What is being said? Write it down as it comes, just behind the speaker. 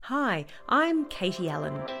Hi, I'm Katie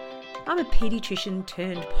Allen. I'm a paediatrician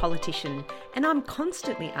turned politician, and I'm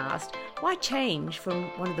constantly asked why change from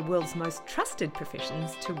one of the world's most trusted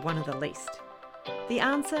professions to one of the least. The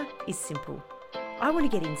answer is simple. I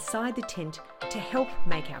want to get inside the tent to help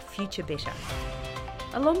make our future better.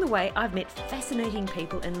 Along the way, I've met fascinating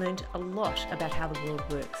people and learned a lot about how the world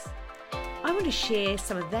works. I want to share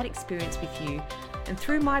some of that experience with you, and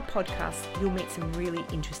through my podcast, you'll meet some really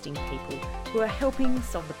interesting people who are helping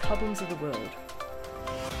solve the problems of the world.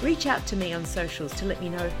 Reach out to me on socials to let me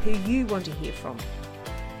know who you want to hear from.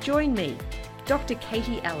 Join me, Dr.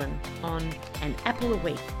 Katie Allen, on An Apple a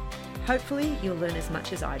Week. Hopefully, you'll learn as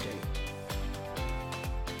much as I do.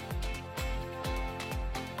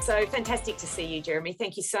 So fantastic to see you, Jeremy.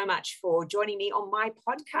 Thank you so much for joining me on my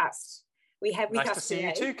podcast. We have with nice us to see today...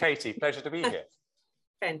 you too, Katie. Pleasure to be here.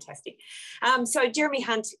 Fantastic. So Jeremy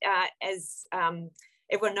Hunt, as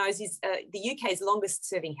everyone knows, is the UK's longest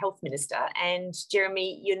serving health minister. And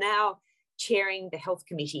Jeremy, you're now chairing the health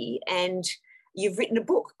committee, and you've written a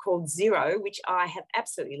book called Zero, which I have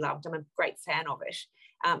absolutely loved. I'm a great fan of it.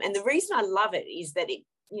 And the reason I love it is that it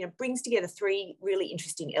brings together three really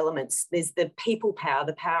interesting elements. There's the people power,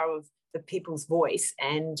 the power of the people's voice,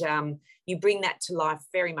 and you bring that to life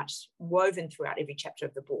very much woven throughout every chapter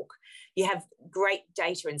of the book. You have great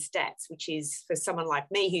data and stats, which is, for someone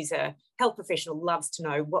like me who's a health professional, loves to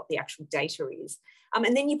know what the actual data is.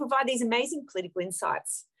 And then you provide these amazing political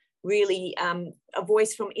insights, really a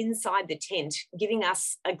voice from inside the tent, giving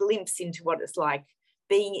us a glimpse into what it's like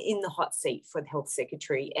being in the hot seat for the health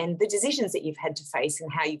secretary and the decisions that you've had to face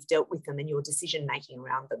and how you've dealt with them and your decision making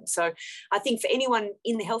around them. So I think for anyone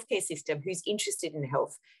in the healthcare system who's interested in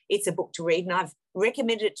health, it's a book to read. And I've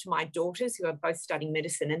recommended it to my daughters who are both studying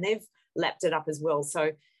medicine, and they've lapped it up as well.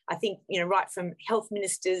 So I think, right from health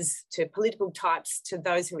ministers to political types to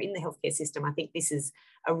those who are in the healthcare system, I think this is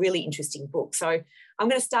a really interesting book. So I'm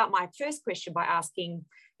going to start my first question by asking,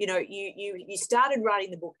 you started writing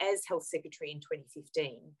the book as Health Secretary in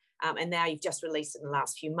 2015, and now you've just released it in the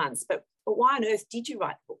last few months. But why on earth did you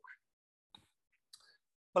write the book?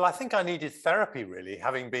 Well, I think I needed therapy, really,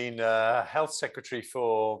 having been Health Secretary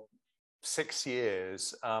for 6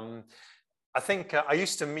 years. I think I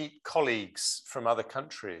used to meet colleagues from other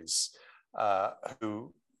countries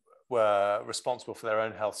who were responsible for their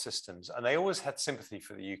own health systems, and they always had sympathy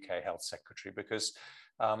for the UK Health Secretary because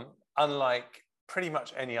unlike pretty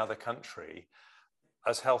much any other country,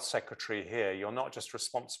 as Health Secretary here, you're not just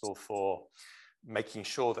responsible for making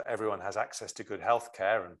sure that everyone has access to good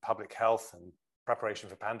healthcare and public health and preparation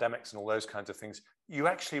for pandemics and all those kinds of things. You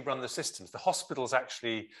actually run the systems. The hospitals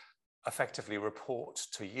actually effectively report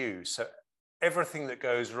to you. So everything that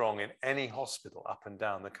goes wrong in any hospital up and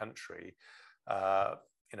down the country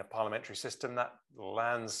in a parliamentary system, that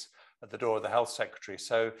lands at the door of the Health Secretary.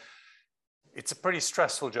 So it's a pretty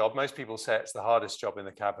stressful job. Most people say it's the hardest job in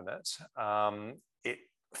the cabinet. It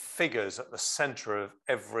figures at the centre of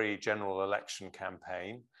every general election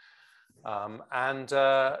campaign.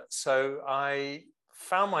 So I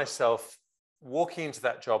found myself walking into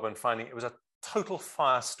that job and finding it was a total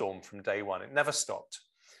firestorm from day one. It never stopped.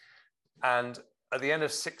 And at the end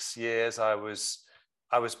of 6 years, I was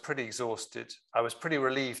pretty exhausted. I was pretty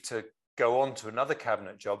relieved to go on to another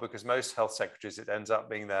cabinet job because most health secretaries, it ends up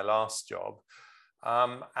being their last job.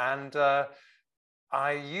 I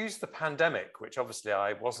used the pandemic, which obviously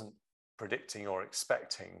I wasn't predicting or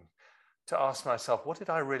expecting, to ask myself, what did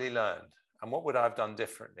I really learn? And what would I have done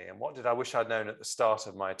differently? And what did I wish I'd known at the start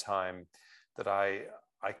of my time that I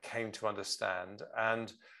came to understand?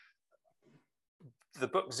 And the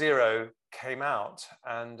book Zero came out,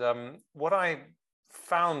 and what I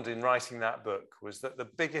found in writing that book was that the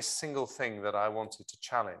biggest single thing that I wanted to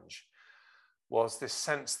challenge was this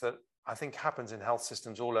sense that I think happens in health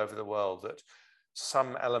systems all over the world, that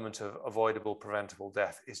some element of avoidable, preventable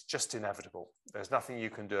death is just inevitable. There's nothing you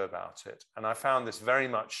can do about it. And I found this very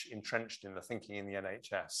much entrenched in the thinking in the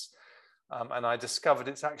NHS. And I discovered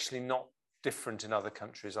it's actually not different in other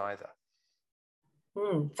countries either.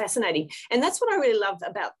 Fascinating. And that's what I really love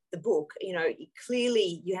about the book.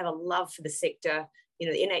 Clearly you have a love for the sector.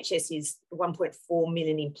 The NHS is 1.4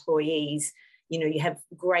 million employees. You have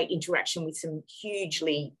great interaction with some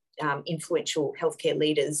hugely influential healthcare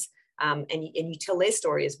leaders, and you tell their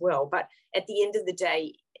story as well. But at the end of the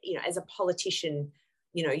day, as a politician,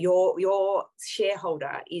 your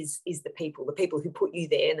shareholder is the people who put you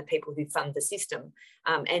there and the people who fund the system.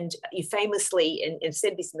 And you famously, and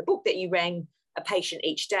said this in the book, that you rang a patient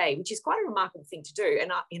each day, which is quite a remarkable thing to do.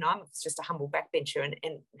 And I'm just a humble backbencher and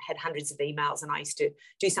had hundreds of emails, and I used to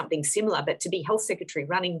do something similar. But to be health secretary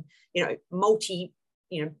running, multi,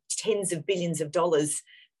 tens of billions of dollars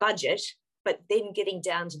budget, but then getting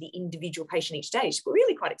down to the individual patient each day is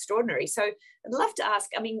really quite extraordinary. So I'd love to ask,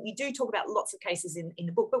 I mean, you do talk about lots of cases in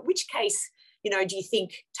the book, but which case, do you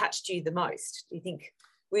think touched you the most? Do you think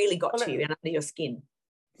really got to you and under your skin?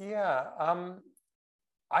 Yeah,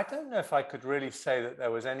 I don't know if I could really say that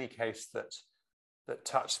there was any case that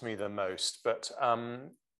touched me the most, but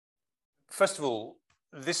first of all,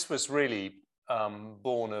 this was really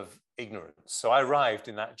born of ignorance. So I arrived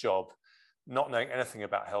in that job not knowing anything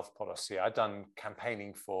about health policy. I'd done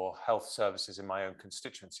campaigning for health services in my own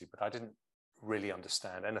constituency, but I didn't really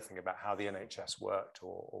understand anything about how the NHS worked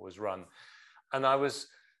or was run. And I was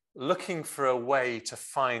looking for a way to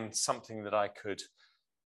find something that I could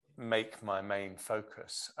make my main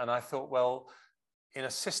focus. And I thought, well, in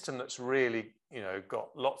a system that's really, got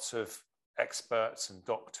lots of experts and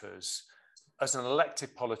doctors, as an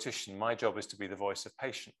elected politician, my job is to be the voice of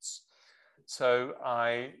patients. So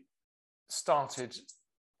I started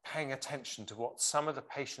paying attention to what some of the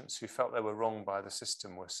patients who felt they were wronged by the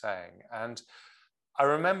system were saying. And I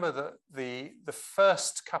remember that the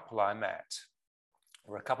first couple I met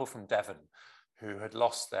were a couple from Devon who had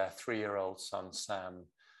lost their 3-year-old son, Sam,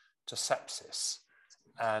 to sepsis.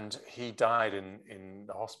 And he died in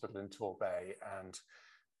the hospital in Torbay. And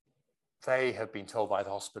they had been told by the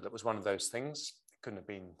hospital it was one of those things. It couldn't have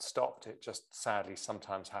been stopped. It just sadly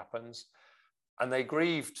sometimes happens. And they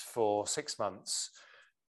grieved for 6 months.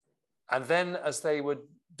 And then as they were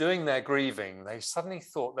doing their grieving, they suddenly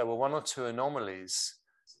thought there were 1 or 2 anomalies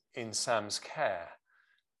in Sam's care.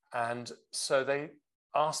 And so they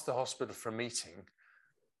asked the hospital for a meeting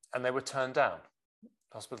and they were turned down.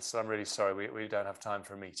 The hospital said, I'm really sorry, we don't have time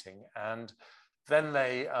for a meeting. And then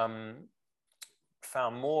they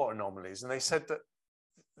found more anomalies, and they said that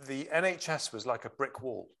the NHS was like a brick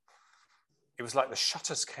wall. It was like the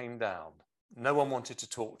shutters came down. No one wanted to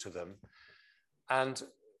talk to them. And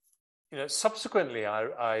subsequently,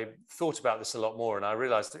 I thought about this a lot more, and I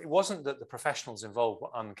realized that it wasn't that the professionals involved were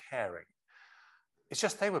uncaring. It's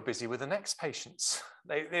just they were busy with the next patients.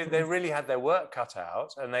 They really had their work cut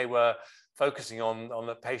out, and they were focusing on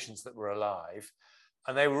the patients that were alive.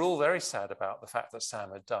 And they were all very sad about the fact that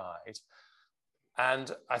Sam had died.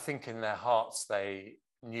 And I think in their hearts, they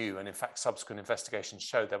knew, and in fact, subsequent investigations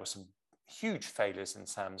showed there were some huge failures in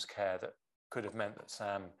Sam's care that could have meant that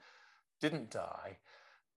Sam didn't die,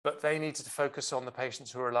 but they needed to focus on the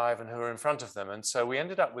patients who were alive and who were in front of them. And so we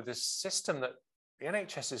ended up with this system that the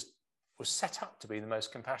NHS was set up to be the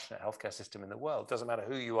most compassionate healthcare system in the world. Doesn't matter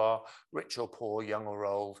who you are, rich or poor, young or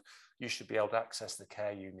old, you should be able to access the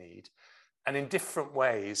care you need. And in different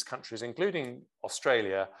ways, countries, including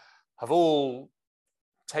Australia, have all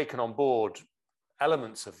taken on board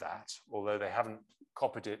elements of that, although they haven't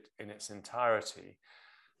copied it in its entirety.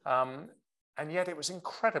 And yet it was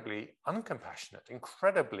incredibly uncompassionate,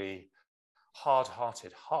 incredibly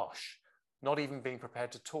hard-hearted, harsh, not even being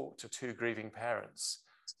prepared to talk to 2 grieving parents.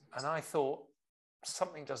 And I thought,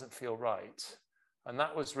 something doesn't feel right. And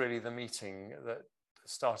that was really the meeting that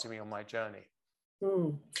started me on my journey.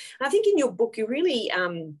 I think in your book, you really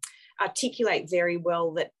articulate very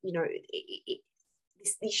well that,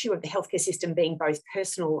 this issue of the healthcare system being both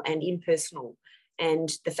personal and impersonal,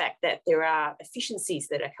 and the fact that there are efficiencies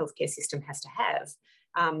that a healthcare system has to have.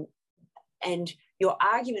 And your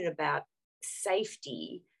argument about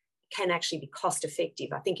safety can actually be cost effective,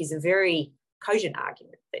 I think, is a very cogent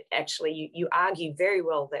argument. That actually you argue very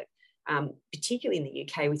well that, particularly in the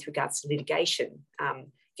UK with regards to litigation,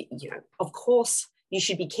 of course you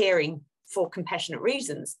should be caring for compassionate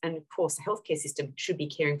reasons, and of course the healthcare system should be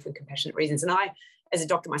caring for compassionate reasons. And I, as a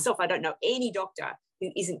doctor myself, I don't know any doctor who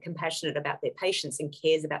isn't compassionate about their patients and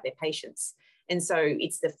cares about their patients. And so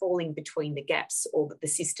it's the falling between the gaps, or that the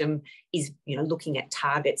system is, looking at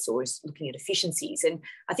targets or is looking at efficiencies. And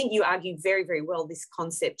I think you argue very, very well this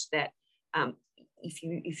concept that if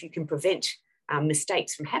you can prevent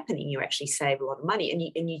mistakes from happening, you actually save a lot of money.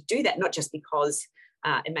 And you do that not just because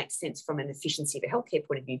it makes sense from an efficiency of a healthcare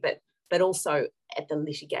point of view, but also at the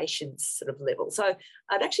litigation sort of level. So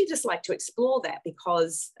I'd actually just like to explore that,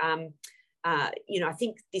 because I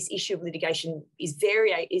think this issue of litigation is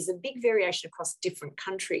a big variation across different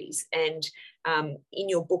countries. And in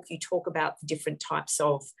your book, you talk about the different types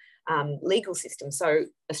of legal systems. So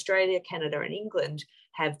Australia, Canada, and England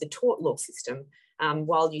have the tort law system,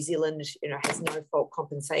 while New Zealand, has no fault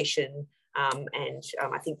compensation, and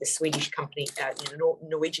I think the Swedish company,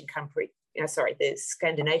 Norwegian company, the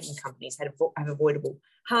Scandinavian companies have avoidable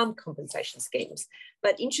harm compensation schemes.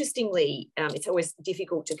 But interestingly, it's always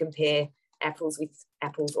difficult to compare apples with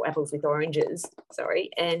apples or apples with oranges,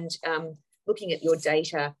 and looking at your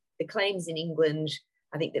data, the claims in England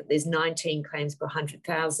I think that there's 19 claims per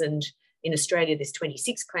 100,000. In Australia, there's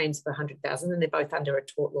 26 claims per 100,000, and they're both under a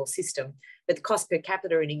tort law system. But the cost per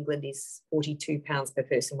capita in England is £42 per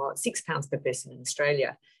person, while it's £6 per person in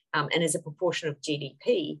Australia. And as a proportion of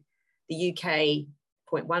GDP, the UK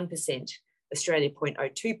 0.1%, Australia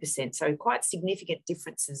 0.02%. So quite significant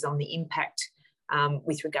differences on the impact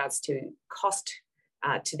with regards to cost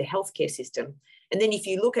to the healthcare system. And then if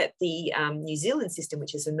you look at the New Zealand system,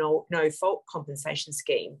 which is a no-fault compensation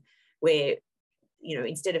scheme, where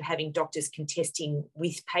instead of having doctors contesting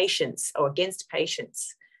with patients or against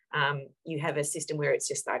patients, you have a system where it's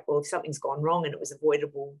just like, well, if something's gone wrong and it was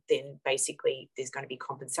avoidable, then basically there's going to be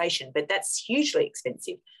compensation. But that's hugely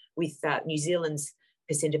expensive, with New Zealand's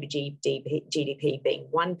percent of GDP being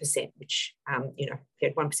 1%, which, if you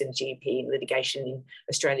had 1% of GDP in litigation in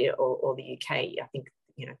Australia or the UK, I think,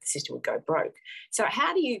 the system would go broke. So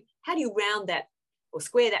how do you round that, or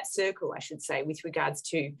square that circle, I should say, with regards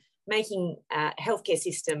to making a healthcare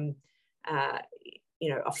system,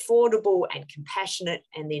 affordable and compassionate,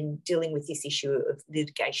 and then dealing with this issue of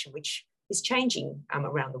litigation, which is changing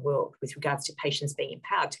around the world with regards to patients being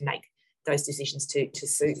empowered to make those decisions to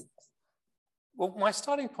sue? Well, my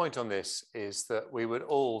starting point on this is that we would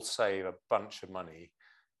all save a bunch of money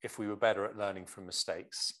if we were better at learning from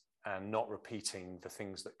mistakes and not repeating the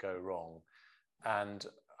things that go wrong. And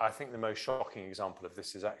I think the most shocking example of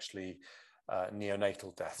this is actually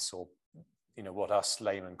neonatal deaths, or what us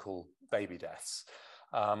laymen call baby deaths,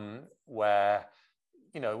 where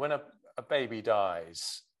when a baby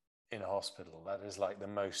dies in a hospital, that is like the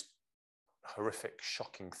most horrific,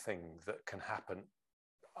 shocking thing that can happen,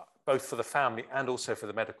 both for the family and also for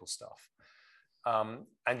the medical staff.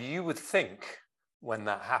 And you would think when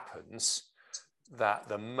that happens that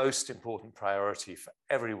the most important priority for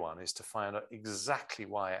everyone is to find out exactly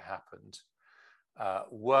why it happened,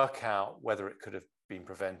 work out whether it could have been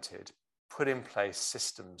prevented, put in place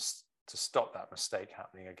systems to stop that mistake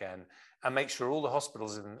happening again, and make sure all the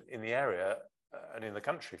hospitals in the area, and in the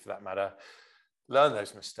country for that matter, learn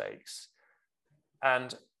those mistakes.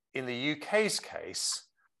 And in the UK's case,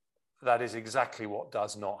 that is exactly what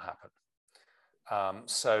does not happen.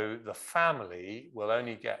 So the family will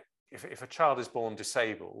only get, if a child is born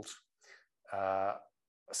disabled,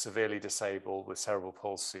 severely disabled with cerebral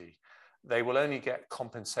palsy, they will only get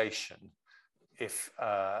compensation if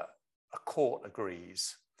a court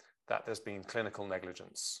agrees that there's been clinical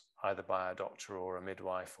negligence, either by a doctor or a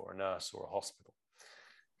midwife or a nurse or a hospital.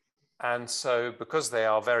 And so because they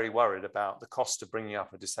are very worried about the cost of bringing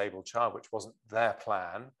up a disabled child, which wasn't their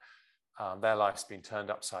plan, their life's been turned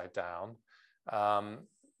upside down,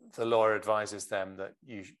 the lawyer advises them that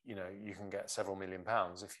you can get several £million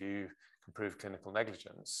if you can prove clinical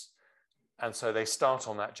negligence. And so they start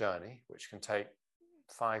on that journey, which can take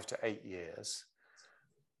 5 to 8 years.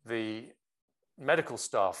 The medical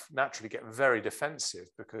staff naturally get very defensive,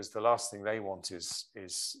 because the last thing they want is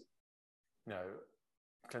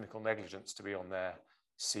clinical negligence to be on their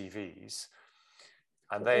CVs.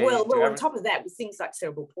 And they on top of that, with things like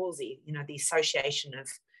cerebral palsy, the association of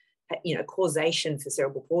causation for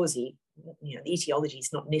cerebral palsy, the etiology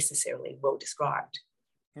is not necessarily well described.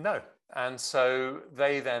 No. And so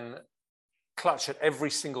they then clutch at every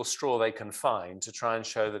single straw they can find to try and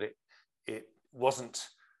show that it wasn't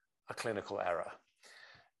a clinical error.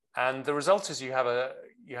 And the result is you have a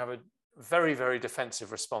very, very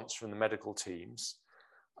defensive response from the medical teams,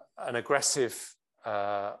 an aggressive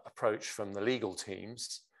approach from the legal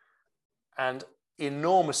teams, and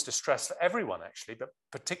enormous distress for everyone, actually, but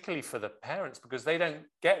particularly for the parents, because they don't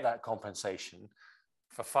get that compensation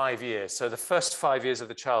for 5 years. So the first 5 years of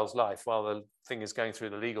the child's life, while the thing is going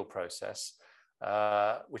through the legal process,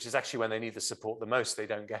 which is actually when they need the support the most, they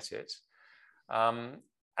don't get it.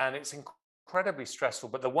 And it's incredibly stressful.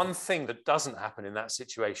 But the one thing that doesn't happen in that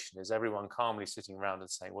situation is everyone calmly sitting around and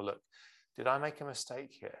saying, well, look, did I make a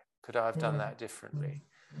mistake here? Could I have done that differently?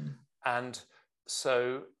 And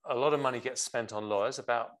so a lot of money gets spent on lawyers.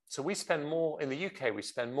 So we spend more, in the UK, we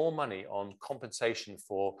spend more money on compensation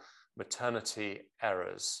for maternity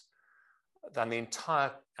errors than the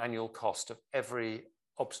entire annual cost of every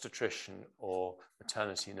obstetrician or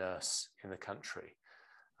maternity nurse in the country.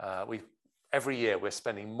 Every year we're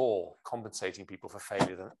spending more compensating people for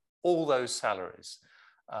failure than all those salaries,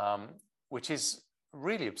 which is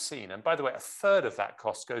really obscene. And by the way, a third of that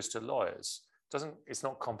cost goes to lawyers. It's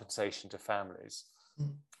not compensation to families.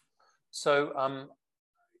 So,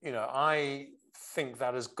 I think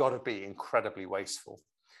that has got to be incredibly wasteful.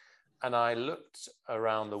 And I looked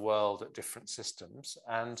around the world at different systems,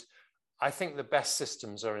 and I think the best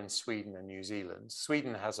systems are in Sweden and New Zealand.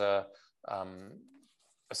 Sweden has a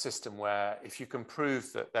a system where if you can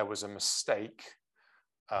prove that there was a mistake,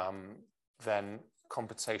 then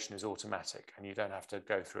compensation is automatic and you don't have to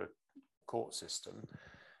go through a court system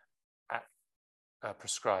at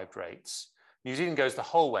prescribed rates. New Zealand goes the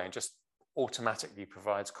whole way and just automatically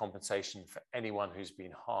provides compensation for anyone who's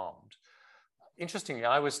been harmed. Interestingly,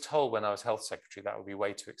 I was told when I was health secretary that would be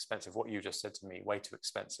way too expensive. What you just said to me, way too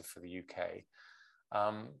expensive for the UK.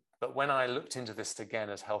 But when I looked into this again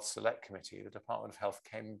as Health Select Committee, the Department of Health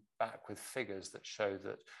came back with figures that show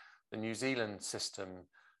that the New Zealand system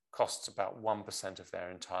costs about 1% of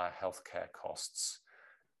their entire healthcare costs.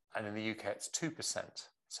 And in the UK, it's 2%.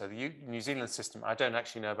 So the New Zealand system, I don't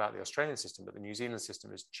actually know about the Australian system, but the New Zealand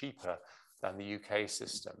system is cheaper than the UK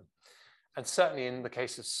system. And certainly in the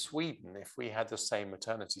case of Sweden, if we had the same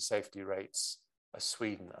maternity safety rates as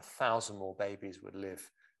Sweden, 1,000 more babies would live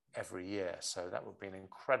every year. So that would be an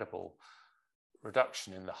incredible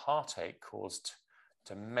reduction in the heartache caused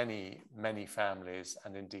to many, many families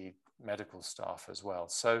and indeed medical staff as well.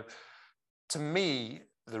 So to me,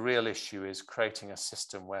 the real issue is creating a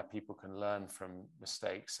system where people can learn from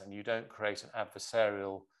mistakes and you don't create an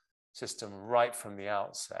adversarial system right from the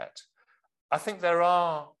outset. I think there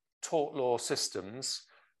are tort law systems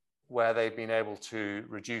where they've been able to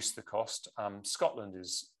reduce the cost. Scotland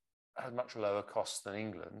has much lower costs than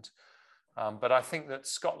England, but I think that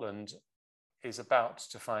Scotland is about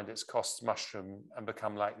to find its costs mushroom and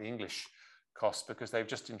become like the English costs because they've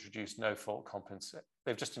just introduced no-fault compensation.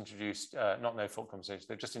 They've just introduced, not no-fault compensation,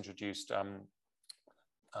 they've just introduced,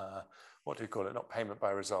 what do you call it, not payment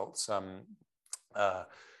by results, a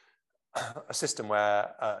system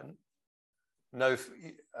where no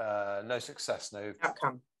success, no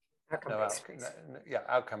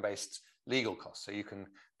outcome-based legal costs. So you can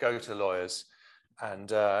go to lawyers and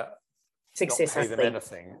success, not pay them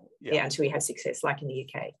anything. Yeah, until we have success, like in the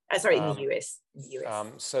UK. Sorry, in the US.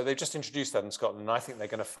 So they've just introduced that in Scotland, and I think they're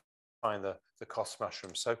going to find the cost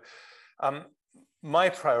mushroom. So my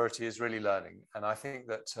priority is really learning, and I think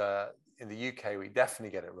that in the UK we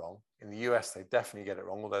definitely get it wrong. In the US they definitely get it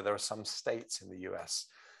wrong, although there are some states in the US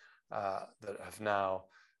that have now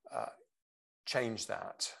changed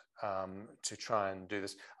that to try and do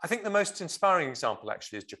this. I think the most inspiring example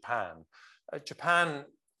actually is Japan. Japan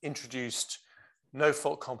introduced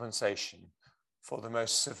no-fault compensation for the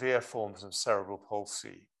most severe forms of cerebral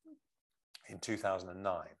palsy in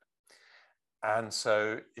 2009. And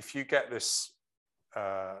so if you get this,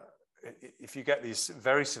 if you get these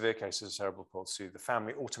very severe cases of cerebral palsy, the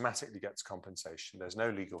family automatically gets compensation. There's no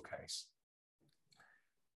legal case.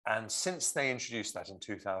 And since they introduced that in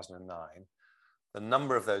 2009, the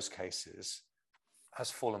number of those cases has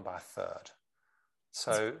fallen by a third.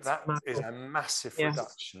 So that is a massive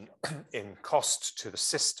reduction in cost to the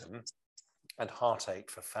system and heartache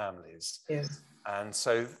for families. Yes. And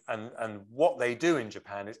so, and what they do in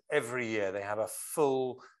Japan is every year they have a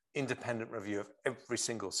full independent review of every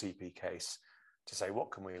single CP case to say, what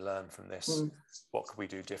can we learn from this? What can we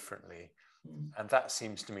do differently? And that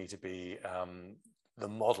seems to me to be the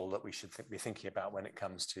model that we should be thinking about when it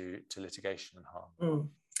comes to litigation and harm.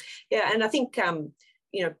 Yeah, and I think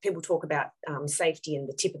you know, people talk about safety and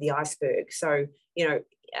the tip of the iceberg. So, you know,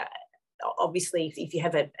 obviously, if you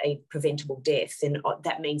have a preventable death, then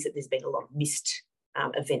that means that there's been a lot of missed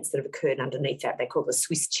events that have occurred underneath that. They call it the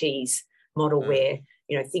Swiss cheese model, where,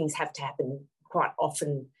 you know, things have to happen quite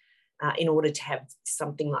often in order to have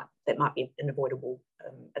something like that might be an avoidable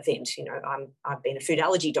event. You know, I've been a food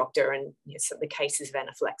allergy doctor, and you know, some of the cases of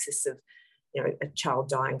anaphylaxis of, you know, a child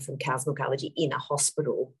dying from cow's milk allergy in a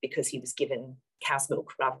hospital because he was given cow's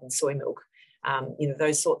milk rather than soy milk. You know,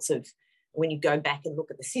 those sorts of, when you go back and look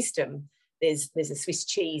at the system, there's a Swiss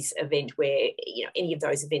cheese event where, you know, any of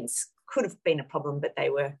those events could have been a problem, but they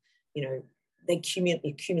were, you know, they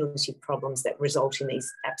cumulative problems that result in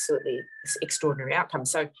these absolutely extraordinary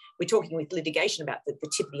outcomes. So we're talking with litigation about the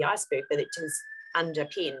tip of the iceberg, but it does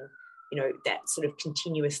underpin, you know, that sort of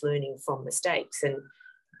continuous learning from mistakes. And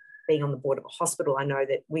being on the board of a hospital, I know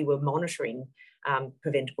that we were monitoring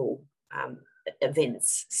preventable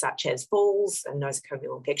events such as falls and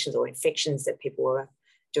nosocomial infections or infections that people were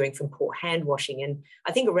doing from poor hand washing. And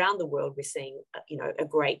I think around the world we're seeing, you know, a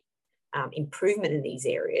great improvement in these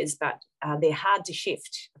areas, but they're hard to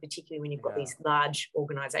shift, particularly when you've got these large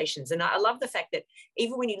organisations. And I love the fact that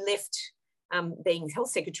even when you left being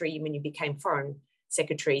health secretary, when you became foreign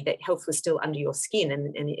secretary, that health was still under your skin.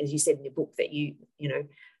 And as you said in your book, that you know,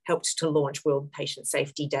 helped to launch World Patient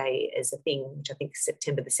Safety Day as a thing, which I think is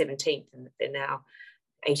September the 17th, and there are now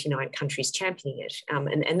 89 countries championing it.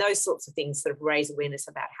 And those sorts of things sort of raise awareness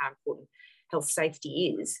about how important health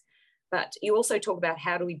safety is. But you also talk about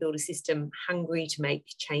how do we build a system hungry to make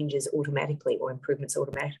changes automatically or improvements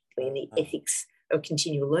automatically, and the ethics of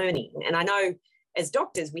continual learning. And I know as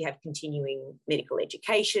doctors, we have continuing medical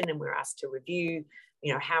education and we're asked to review,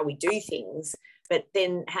 how we do things. But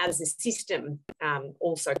then how does the system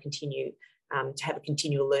also continue to have a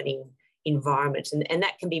continual learning environment? And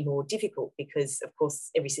that can be more difficult because, of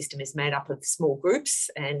course, every system is made up of small groups.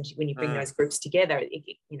 And when you bring those groups together,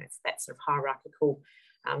 it's that sort of hierarchical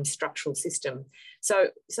structural system. So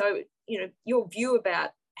your view about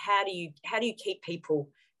how do you keep people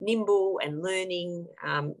nimble and learning?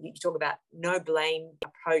 You talk about no blame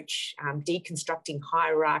approach, deconstructing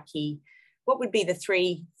hierarchy. What would be the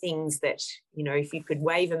three things that, if you could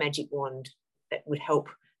wave a magic wand, that would help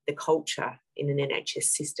the culture in an NHS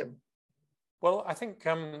system? Well, I think,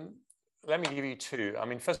 let me give you two. I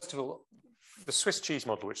mean, first of all, the Swiss cheese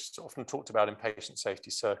model, which is often talked about in patient safety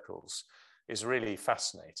circles, is really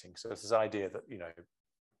fascinating. So there's this idea that,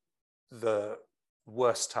 the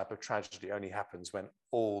worst type of tragedy only happens when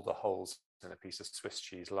all the holes in a piece of Swiss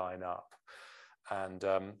cheese line up. And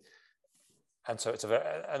so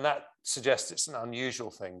and that suggests it's an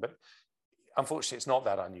unusual thing, but unfortunately it's not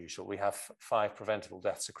that unusual. We have 5 preventable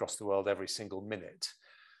deaths across the world every single minute.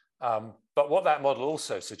 But what that model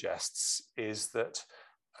also suggests is that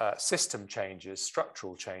system changes,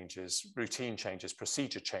 structural changes, routine changes,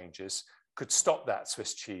 procedure changes could stop that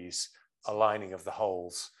Swiss cheese aligning of the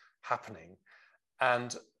holes happening.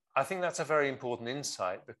 And I think that's a very important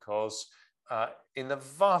insight because in the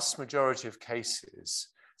vast majority of cases,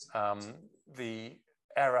 the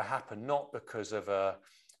error happened not because of a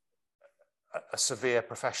severe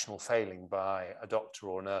professional failing by a doctor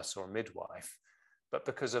or a nurse or a midwife, but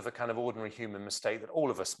because of a kind of ordinary human mistake that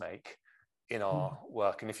all of us make in our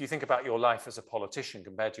work. And if you think about your life as a politician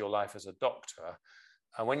compared to your life as a doctor,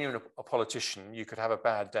 and when you're a politician, you could have a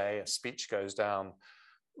bad day, a speech goes down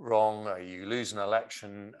wrong, or you lose an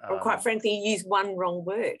election. Or quite frankly, you use one wrong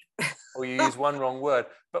word. Or you use one wrong word.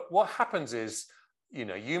 But what happens is,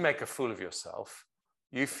 you make a fool of yourself,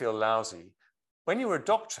 you feel lousy. When you're a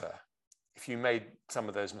doctor, if you made some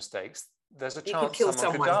of those mistakes, there's a chance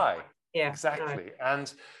someone could die. Yeah, exactly. No.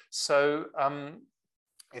 And so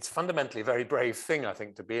it's fundamentally a very brave thing, I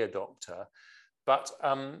think, to be a doctor. But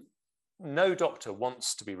no doctor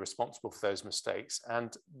wants to be responsible for those mistakes.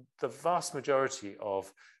 And the vast majority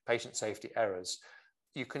of patient safety errors,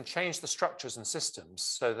 you can change the structures and systems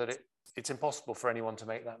so that it's impossible for anyone to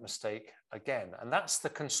make that mistake again. And that's the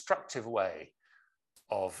constructive way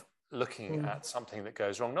of looking at something that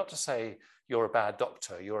goes wrong. Not to say you're a bad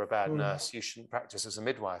doctor, you're a bad nurse, you shouldn't practice as a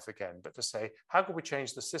midwife again, but to say, how can we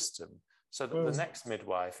change the system so that the next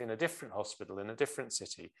midwife in a different hospital, in a different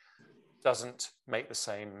city, doesn't make the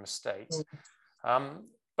same mistakes?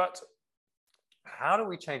 But how do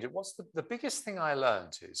we change it? What's the biggest thing I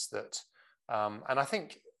learned is that, and I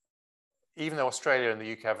think even though Australia and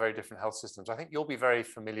the UK have very different health systems, I think you'll be very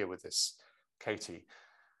familiar with this, Katie.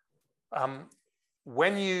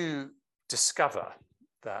 When you discover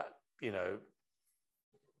that,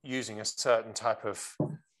 using a certain type of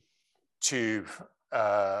tube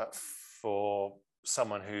for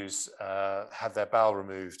someone who's had their bowel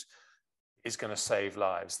removed is going to save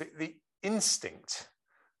lives, the instinct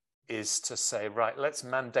is to say, right, let's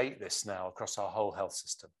mandate this now across our whole health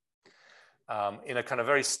system in a kind of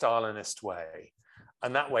very Stalinist way.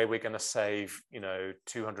 And that way we're going to save,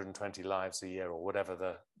 220 lives a year or whatever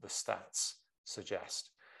the stats suggest.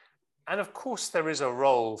 And of course, there is a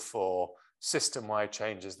role for system-wide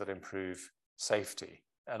changes that improve safety.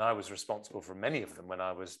 And I was responsible for many of them when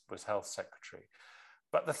I was health secretary.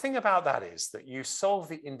 But the thing about that is that you solve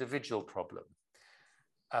the individual problem,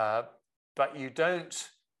 but you don't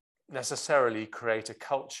necessarily create a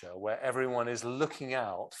culture where everyone is looking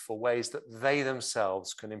out for ways that they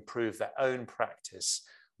themselves can improve their own practice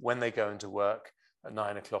when they go into work at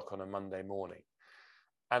 9 o'clock on a Monday morning.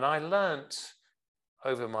 And I learnt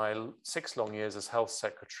over my 6 long years as health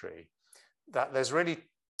secretary that there's really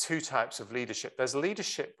 2 types of leadership. There's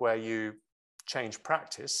leadership where you change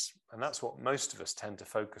practice, and that's what most of us tend to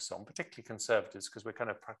focus on, particularly conservatives, because we're kind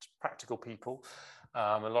of practical people.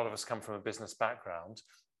 A lot of us come from a business background.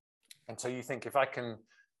 And so you think, if I can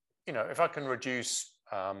reduce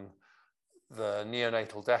the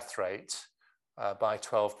neonatal death rate by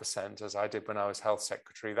 12%, as I did when I was health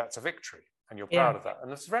secretary, that's a victory. And you're proud of that.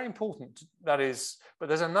 And it's very important, that is, but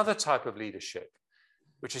there's another type of leadership,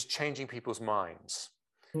 which is changing people's minds.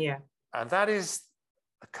 Yeah. And that is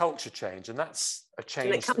a culture change. And that's a change.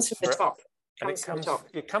 And it comes from the top.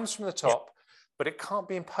 It comes from the top, but it can't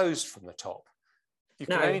be imposed from the top. You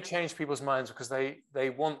can only change people's minds because they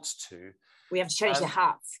want to. We have to change their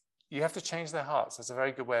hearts. you have to change their hearts. That's a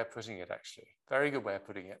very good way of putting it, actually. Very good way of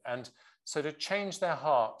putting it. And so to change their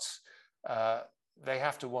hearts, they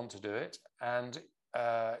have to want to do it. And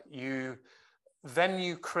then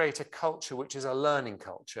you create a culture which is a learning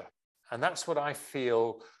culture. And that's what I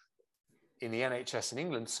feel in the NHS in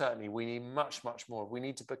England, certainly we need much, much more. We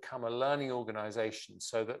need to become a learning organisation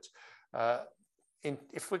so that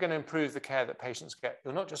if we're going to improve the care that patients get,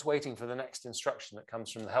 you're not just waiting for the next instruction that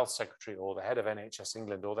comes from the health secretary or the head of NHS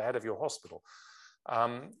England or the head of your hospital.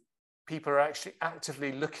 People are actually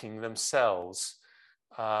actively looking themselves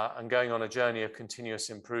and going on a journey of continuous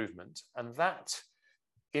improvement. And that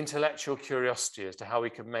intellectual curiosity as to how we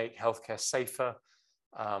can make healthcare safer,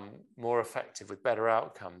 more effective with better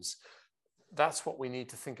outcomes, that's what we need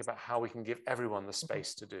to think about, how we can give everyone the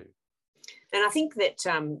space to do. And I think that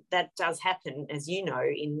that does happen, as you know,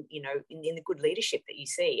 in the good leadership that you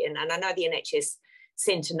see. And I know the NHS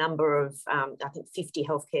sent a number of, I think, 50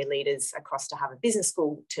 healthcare leaders across to Harvard Business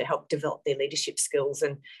School to help develop their leadership skills,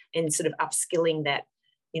 and sort of upskilling that,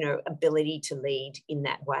 ability to lead in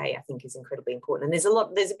that way, I think is incredibly important. And there's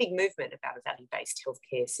a big movement about a value-based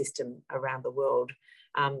healthcare system around the world.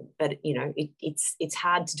 But, it's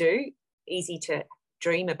hard to do, easy to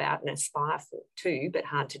dream about and aspire for too, but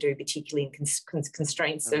hard to do, particularly in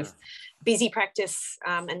constraints of busy practice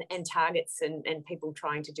and targets and people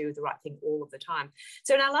trying to do the right thing all of the time.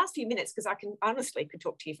 So in our last few minutes, because I can honestly could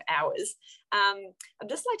talk to you for hours, I'd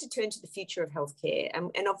just like to turn to the future of healthcare.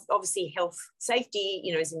 And obviously health safety,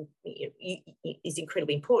 is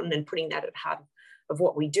incredibly important, and putting that at the heart of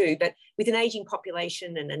what we do. But with an aging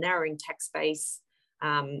population and a narrowing tax base,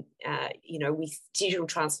 with digital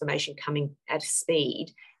transformation coming at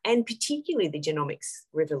speed, and particularly the genomics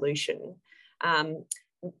revolution,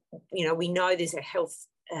 we know there's a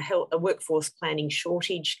workforce planning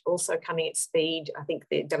shortage also coming at speed. I think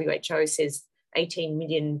the WHO says 18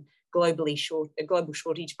 million a global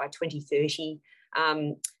shortage by 2030.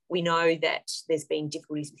 We know that there's been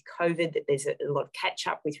difficulties with COVID, that there's a lot of catch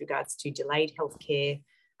up with regards to delayed healthcare.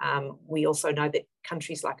 We also know that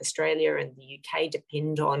countries like Australia and the UK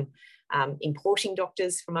depend on importing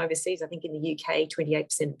doctors from overseas. I think in the UK,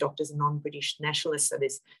 28% of doctors are non-British nationalists. So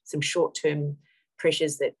there's some short-term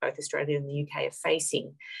pressures that both Australia and the UK are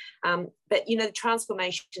facing. But, the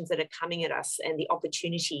transformations that are coming at us and the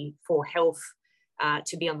opportunity for health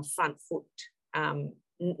to be on the front foot,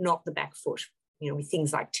 not the back foot, with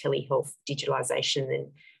things like telehealth, digitalisation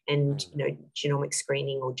and genomic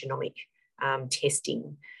screening or genomic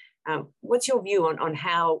testing. What's your view on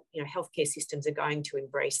how healthcare systems are going to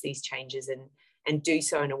embrace these changes and do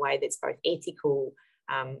so in a way that's both ethical,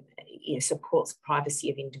 supports privacy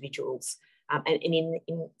of individuals, and in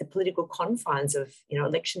the political confines of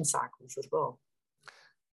election cycles as well?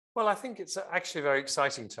 Well, I think it's actually a very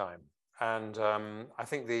exciting time, and I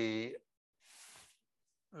think the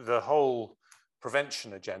whole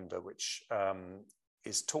prevention agenda, which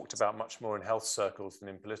is talked about much more in health circles than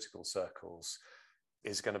in political circles,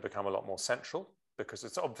 is going to become a lot more central, because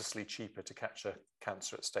it's obviously cheaper to catch a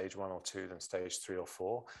cancer at stage 1 or 2 than stage 3 or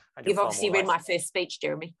 4. And you've obviously read my first speech,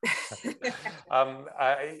 Jeremy.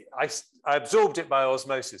 I absorbed it by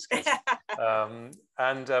osmosis. But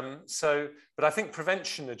I think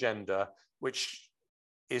prevention agenda, which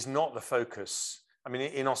is not the focus. I mean,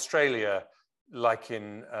 in Australia, like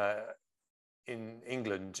in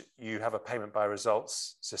England, you have a payment by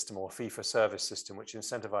results system or fee-for-service system, which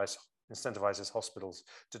incentivizes hospitals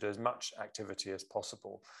to do as much activity as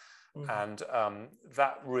possible. And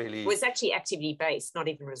that really... Well, it's actually activity-based, not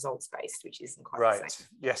even results-based, which isn't quite right. the same.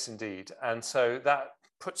 Yes, indeed. And so that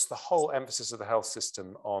puts the whole emphasis of the health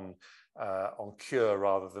system on cure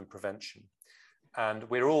rather than prevention. And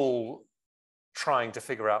we're all trying to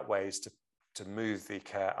figure out ways to move the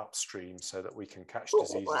care upstream so that we can catch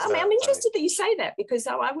diseases. Well, I'm interested that you say that, because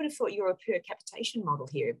I would have thought you're a per capitation model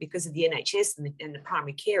here because of the NHS and the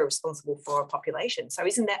primary care responsible for a population. So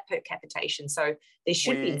isn't that per capitation? So there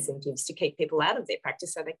should be incentives to keep people out of their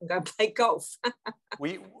practice so they can go play golf.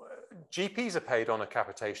 GPs are paid on a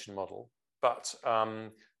capitation model, but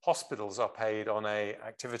hospitals are paid on a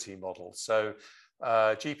activity model. So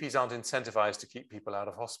GPs aren't incentivized to keep people out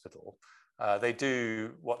of hospital. They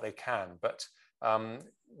do what they can, but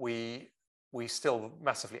we still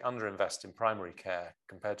massively underinvest in primary care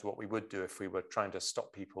compared to what we would do if we were trying to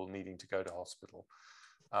stop people needing to go to hospital.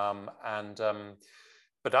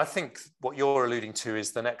 But I think what you're alluding to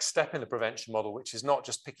is the next step in the prevention model, which is not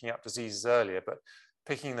just picking up diseases earlier, but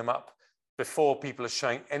picking them up before people are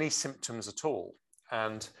showing any symptoms at all.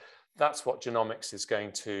 And that's what genomics is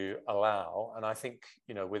going to allow. And I think,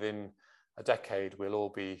 within a decade, we'll all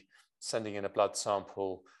be sending in a blood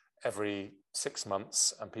sample every 6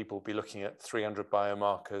 months, and people will be looking at 300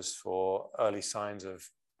 biomarkers for early signs of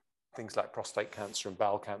things like prostate cancer and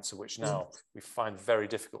bowel cancer, which now we find very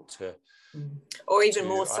difficult to. Or even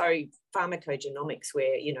more so pharmacogenomics,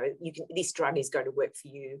 where, you know, this drug is going to work for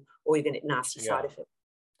you, or even a nasty side effect.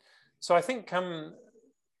 So I think,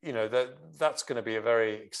 you know, that's going to be a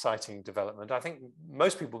very exciting development. I think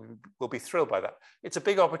most people will be thrilled by that. It's a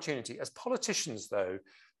big opportunity. As politicians, though,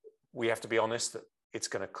 we have to be honest that it's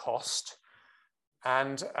going to cost,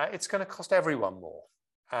 and it's going to cost everyone more.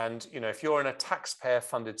 And, you know, if you're in a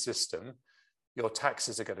taxpayer-funded system, your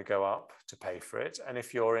taxes are going to go up to pay for it. And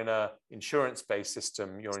if you're in an insurance-based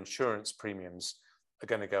system, your insurance premiums are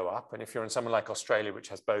going to go up. And if you're in somewhere like Australia, which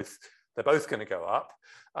has both, they're both going to go up.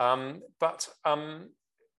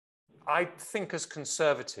 I think as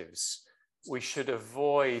Conservatives, we should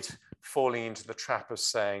avoid falling into the trap of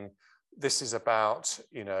saying this is about,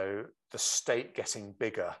 you know, the state getting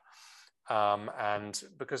bigger. And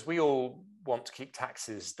because we all want to keep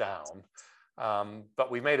taxes down, but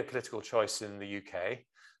we made a political choice in the UK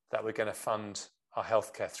that we're going to fund our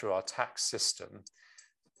healthcare through our tax system,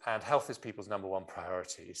 and health is people's #1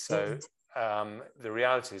 priority. So the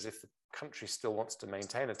reality is, if the country still wants to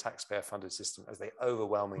maintain a taxpayer-funded system, as they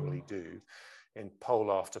overwhelmingly do in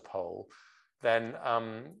poll after poll, then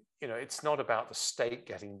you know, it's not about the state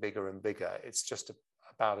getting bigger and bigger. It's just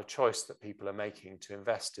about a choice that people are making to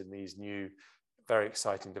invest in these new, very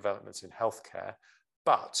exciting developments in healthcare.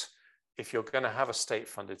 But if you're going to have a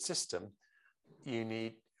state-funded system, you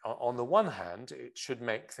need, on the one hand, it should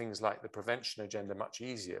make things like the prevention agenda much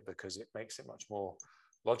easier, because it makes it much more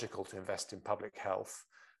logical to invest in public health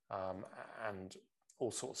and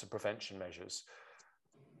all sorts of prevention measures.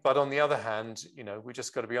 But on the other hand, you know, we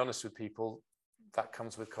just got to be honest with people, that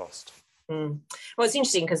comes with cost. Well, it's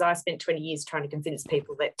interesting because I spent 20 years trying to convince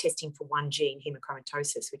people that testing for one gene,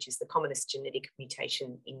 hemochromatosis, which is the commonest genetic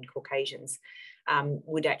mutation in Caucasians,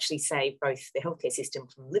 would actually save both the healthcare system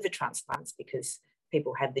from liver transplants, because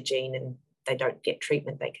people have the gene and they don't get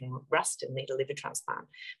treatment, they can rust and need a liver transplant.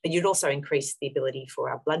 But you'd also increase the ability for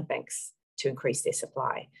our blood banks to increase their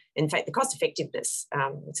supply. In fact, the cost effectiveness,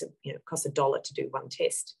 it costs $1 to do one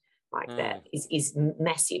test like that is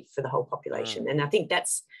massive for the whole population. And I think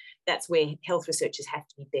that's where health researchers have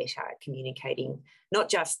to be better at communicating not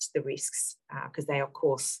just the risks, because they are, of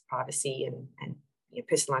course, privacy and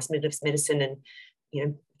personalised medicine, and, you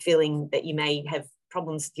know, feeling that you may have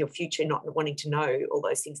problems with your future, not wanting to know all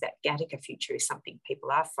those things. That Gattaca future is something people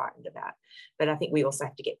are frightened about. But I think we also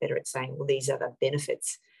have to get better at saying, well, these are the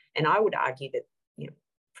benefits. And I would argue that, you know,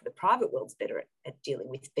 for the private world's better at dealing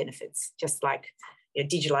with benefits, just like, you know,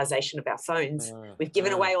 digitalization of our phones. We've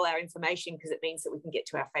given away all our information because it means that we can get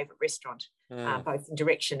to our favorite restaurant, both in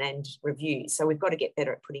direction and reviews. So we've got to get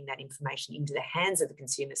better at putting that information into the hands of the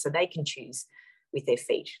consumer so they can choose with their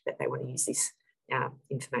feet that they want to use this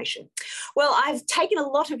information. Well, I've taken a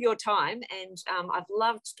lot of your time, and I've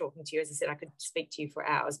loved talking to you. As I said, I could speak to you for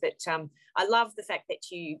hours, but I love the fact that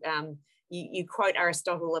you quote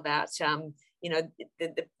Aristotle about, you know,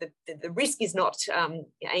 the risk is not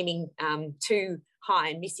aiming too high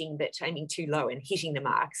and missing, but aiming too low and hitting the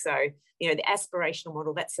mark. So, you know, the aspirational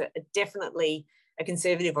model, that's definitely a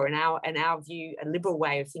conservative, or in our view, a liberal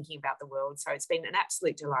way of thinking about the world. So it's been an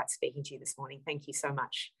absolute delight speaking to you this morning. Thank you so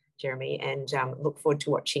much, Jeremy, and look forward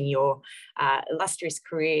to watching your illustrious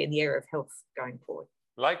career in the area of health going forward.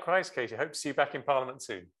 Likewise, Katie. Hope to see you back in Parliament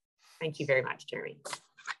soon. Thank you very much, Jeremy.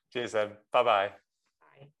 Cheers then. Bye-bye.